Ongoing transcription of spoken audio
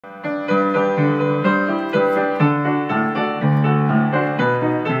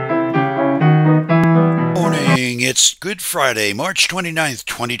It's Good Friday, March 29th,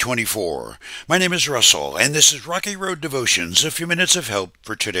 2024. My name is Russell, and this is Rocky Road Devotions, a few minutes of help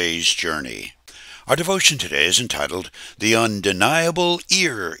for today's journey. Our devotion today is entitled The Undeniable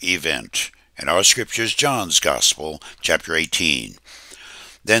Ear Event, and our scripture is John's Gospel, chapter 18.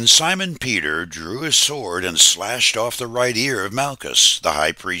 Then Simon Peter drew his sword and slashed off the right ear of Malchus, the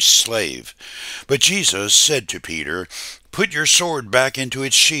high priest's slave. But Jesus said to Peter, "Put your sword back into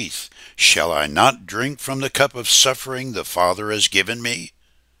its sheath. Shall I not drink from the cup of suffering the Father has given me?"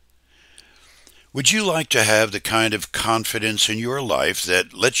 Would you like to have the kind of confidence in your life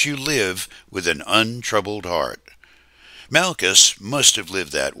that lets you live with an untroubled heart? Malchus must have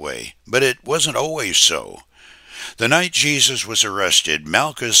lived that way, but it wasn't always so. The night Jesus was arrested,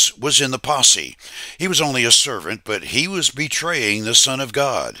 Malchus was in the posse. He was only a servant, but he was betraying the Son of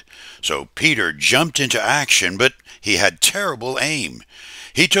God. So Peter jumped into action, but he had terrible aim.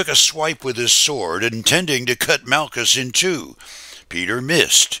 He took a swipe with his sword, intending to cut Malchus in two. Peter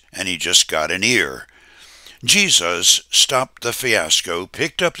missed, and he just got an ear. Jesus stopped the fiasco,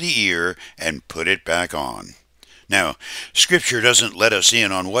 picked up the ear, and put it back on. Now, Scripture doesn't let us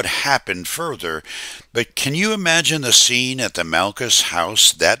in on what happened further, but can you imagine the scene at the Malchus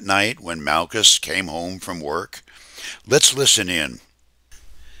house that night when Malchus came home from work? Let's listen in.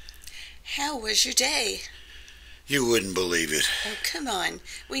 How was your day? You wouldn't believe it. Oh, come on.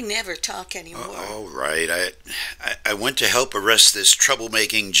 We never talk anymore. All right. I went to help arrest this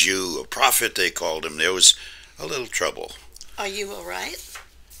troublemaking Jew, a prophet they called him. There was a little trouble. Are you all right?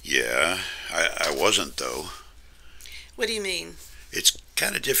 Yeah, I wasn't, though. What do you mean? It's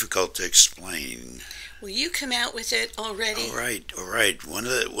kind of difficult to explain. Will you come out with it already? All right. One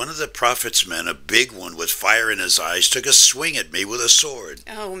of the prophet's men, a big one with fire in his eyes, took a swing at me with a sword.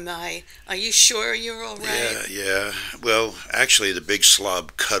 Oh, my. Are you sure you're all right? Yeah. Well, actually, the big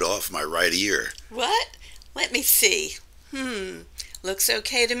slob cut off my right ear. What? Let me see. Looks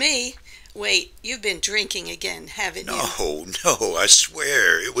okay to me. Wait, you've been drinking again, haven't you? No, I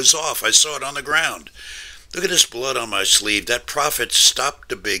swear. It was off. I saw it on the ground. Look at this blood on my sleeve. That prophet stopped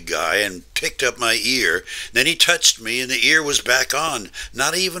the big guy and picked up my ear. Then he touched me and the ear was back on.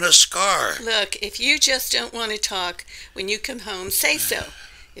 Not even a scar. Look, if you just don't want to talk when you come home, say so.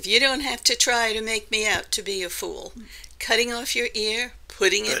 If you don't have to try to make me out to be a fool. Cutting off your ear,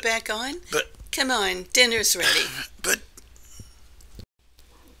 putting it back on? Come on, dinner's ready.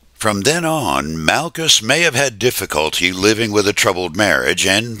 From then on, Malchus may have had difficulty living with a troubled marriage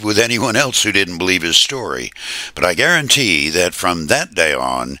and with anyone else who didn't believe his story, but I guarantee that from that day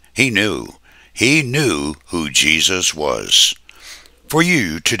on, he knew who Jesus was. For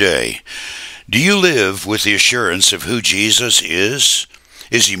you today, do you live with the assurance of who Jesus is?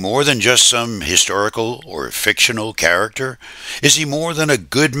 Is he more than just some historical or fictional character? Is he more than a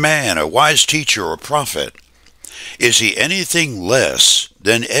good man, a wise teacher, or prophet? Is he anything less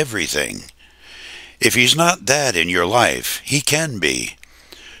than everything? If he's not that in your life, he can be.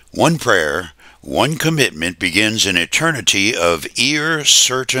 One prayer, one commitment begins an eternity of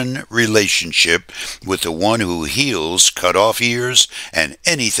ear-certain relationship with the one who heals cut off ears and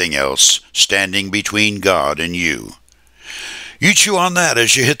anything else standing between God and you. You chew on that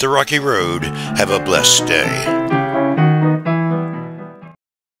as you hit the rocky road. Have a blessed day.